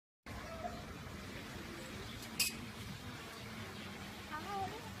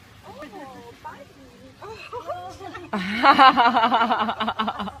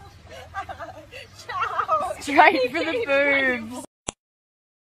Straight for the boobs.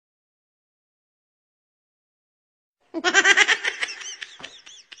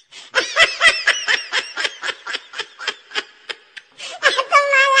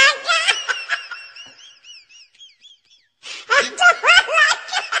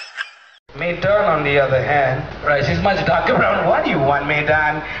 Maidan, on the other hand, right, she's much darker brown. What do you want,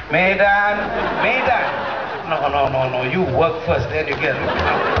 Maidan? Maidan? Maidan? No, you work first, then you get up.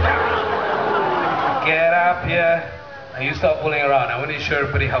 Get up here. Now you stop fooling around. I want to show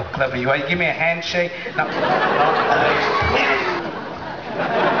everybody how clever you are. You give me a handshake. No.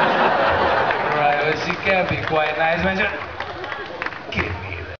 Right, well, she can be quite nice. Give me that.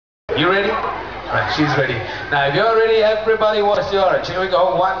 You ready? Right, she's ready. Now, if you're ready, everybody, what's the orange? Here we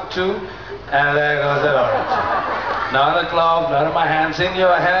go. 1, 2, and there goes that orange. Not on the glove, not in my hands. In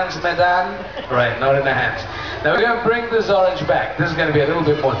your hands, madame. Right, not in the hands. Now, we're going to bring this orange back. This is going to be a little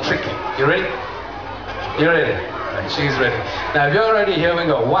bit more tricky. You ready? You ready? Right, she's ready. Now, if you're ready, here we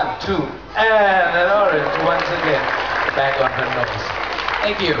go. 1, 2, and that orange once again. Back on her nose.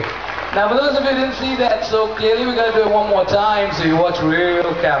 Thank you. Now, for those of you who didn't see that so clearly, we're going to do it one more time, so you watch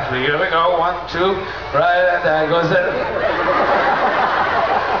real carefully. Here we go, 1, 2, right, and there goes that.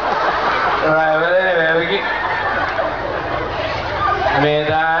 Right, but anyway, we get...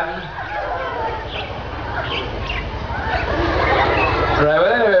 Maidan. Right,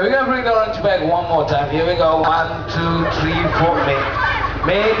 but anyway, we're going to bring the orange back one more time. Here we go, 1, 2, 3, 4,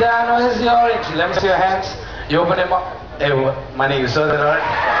 Maidan, where's the orange? Let me see your hands. You open them up. Hey, money, you saw that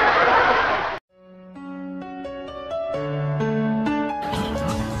orange?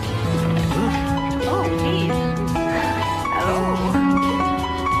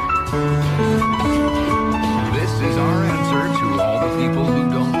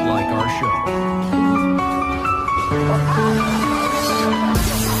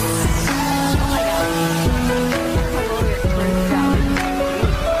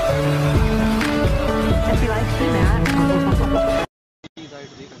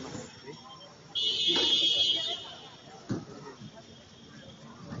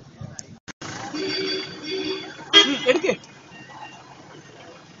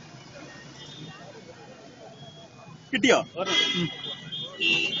 കിട്ടിയോ?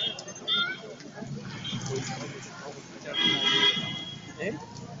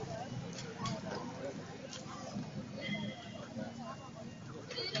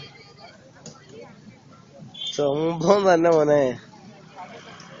 സംഭവം തന്നെ മോനെ,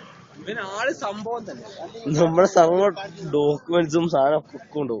 ഇവനാള് സംഭവം തന്നെ. നമ്മുടെ സംഭവം ഡോക്യുമെന്റ്സും സാധനം ഒക്കെ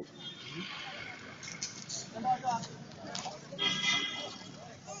കൊണ്ടുപോകും.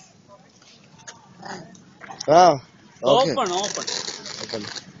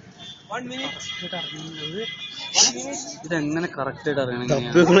 ഇതെങ്ങനെ കറക്റ്റ് ആയിട്ട് അറിയണം?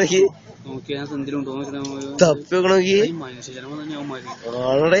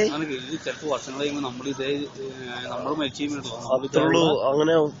 ചിലപ്പോ വർഷങ്ങൾ കഴിയുമ്പോ നമ്മള് മരിച്ചു അത്രയുള്ളൂ.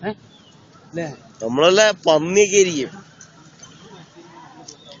 അങ്ങനെ നമ്മളല്ലേ പന്നിയൊക്കെ ഇരിക്കും.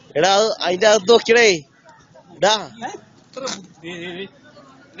 എടാ അതിന്റെ അകത്ത് നോക്കിയടേ, എടാ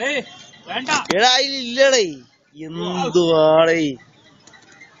അതിലില്ലടേ. എന്തുവാടേ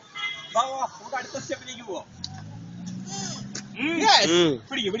അടുത്ത സ്റ്റെപ്പിലേക്ക് പോവാം.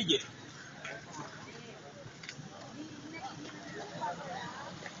 പിടിക്ക്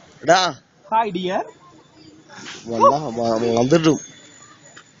എടാ. Hi dear. വന്നിട്ടും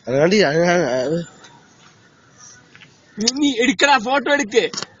നീ എടുക്കടാ, ഫോട്ടോ എടുക്ക്.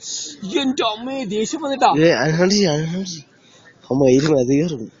 എന്റെ അമ്മേ ദേഷ്യം വന്നിട്ടാ.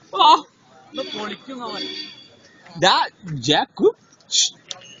 അധികം പൊളിക്കുന്നവൻ ജാക്കു.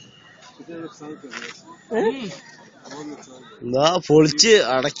 എന്താ പൊളിച്ച്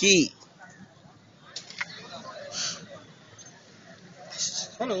അടക്കി.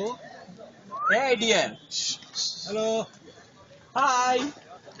 Hello dear. Hello hi.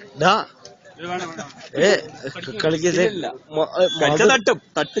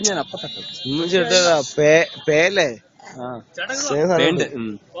 തട്ടും ഞാൻ അപ്പൊ തട്ടും. ചേട്ടാ പേല്ലേ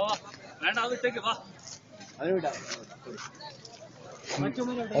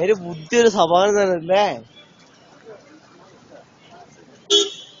അതിന് ബുദ്ധി ഒരു സ്വഭാവം തന്നെയല്ലേ.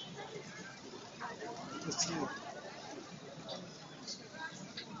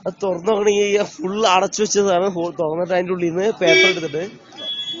 അത് തുറന്നു നോക്കണെങ്കിൽ ഫുള്ള് അടച്ചു വെച്ചതാണ്. തുറന്നിട്ട് അതിന്റെ ഉള്ളിൽ നിന്ന് പേപ്പർ എടുത്തിട്ട്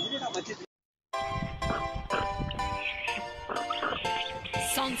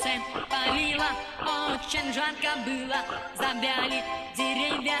Сонце палило очень жарко было, завяли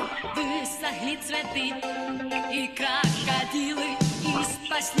деревья, высохли цветы, и крокодилы из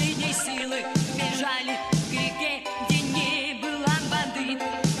последней силы бежали к реке, где не было воды.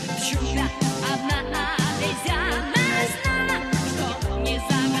 Чудо одна обезьяна знала, что не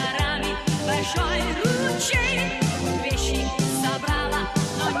за горами большой ручей. Вещи собрала,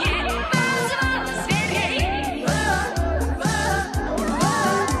 но не позвала зверей.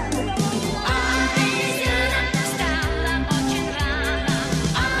 Обезьяна встала очень рано,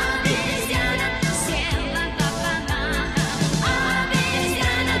 обезьяна села на банана,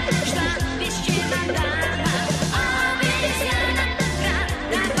 обезьяна шла без чемодана, обезьяна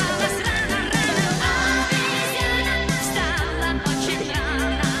радовалась рано-рано, обезьяна встала очень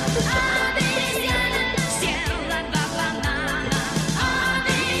рано, обезьяна села на банана,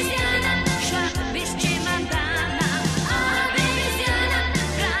 обезьяна шла без чемодана, обезьяна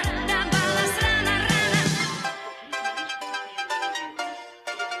радовалась рано-рано.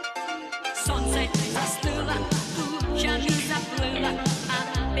 Солнце застыло, тучами заплыло, а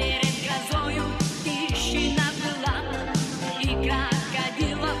перед грозою тишина была, и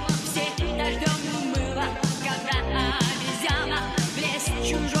крокодилов всех дождем умыла, когда обезьяна в лес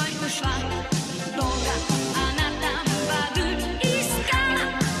чужой ушла. Долго она там воды искала,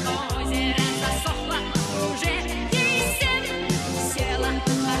 озеро засохло, уже весен. Села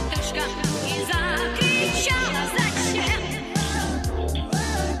картошка и закричала: зачем?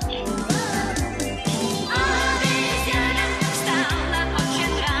 Обезьяна встала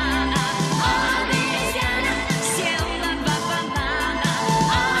очень рано, обезьяна села два банана,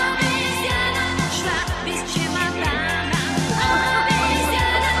 обезьяна шла без чемодана,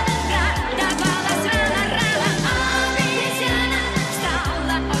 обезьяна радовалась рано-рано, обезьяна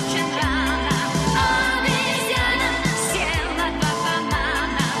встала очень рано, обезьяна села два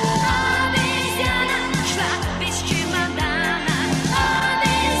банана, обезьяна шла без чемодана,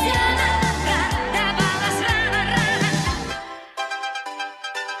 обезьяна радовалась рано-рано.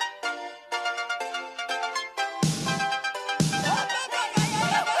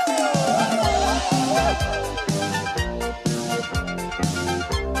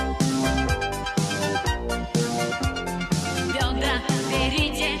 Ведра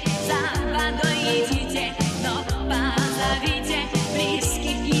берите, за водой идите, но позовите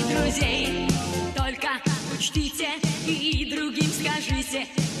близких и друзей. Только учтите и другим скажите: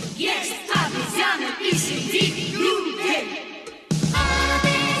 есть обезьяна и среди людей.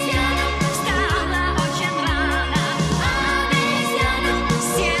 Обезьяна встала очень рано, обезьяна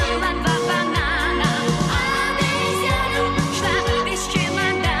села два банана, обезьяна шла без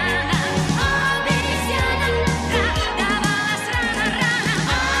чемодана, обезьяна радовалась рано-рано,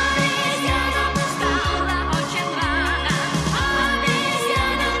 обезьяна встала очень рано,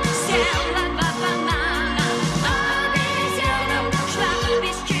 обезьяна села два банана, обезьяна шла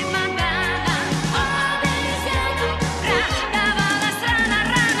без чемодана, обезьяна радовалась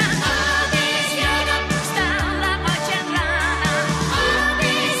рано-рано, обезьяна встала очень рано,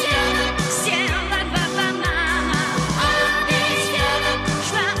 обезьяна села два банана, обезьяна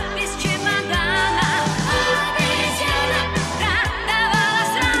шла без чемодана, обезьяна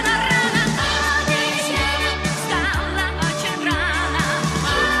радовалась рано-рано, обезьяна встала очень рано,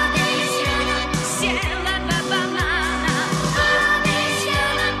 обезьяна села два банана,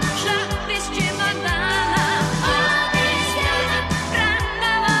 обезьяна шла без чемодана, обезьяна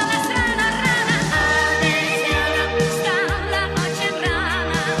радовалась рано-рано, обезьяна встала очень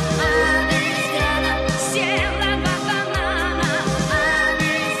рано, обезьяна села два банана,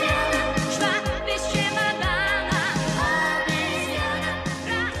 обезьяна шла без чемодана, обезьяна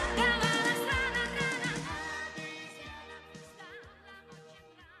радовалась рано-рано.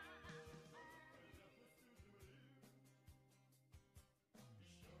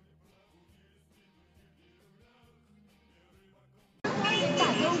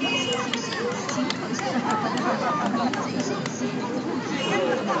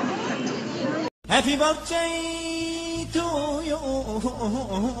 Happy birthday to you.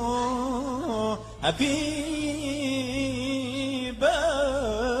 Happy birthday.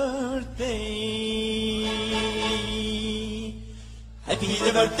 Happy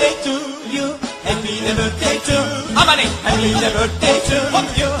birthday to you. Happy birthday to Amani. Happy birthday to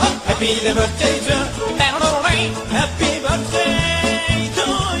you. Happy birthday to Happy birthday to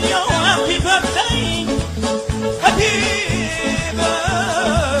you. Happy birthday. Happy birthday.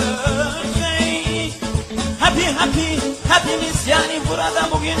 Hepimiz yani burada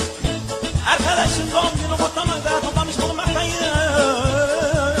bugün arkadaşın doğum günü kutlamada toplamış bulunmaktayız.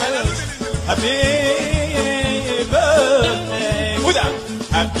 Happy birthday. Bu da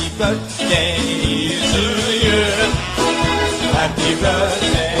Happy birthday birthday to you. Happy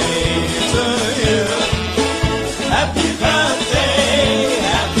birthday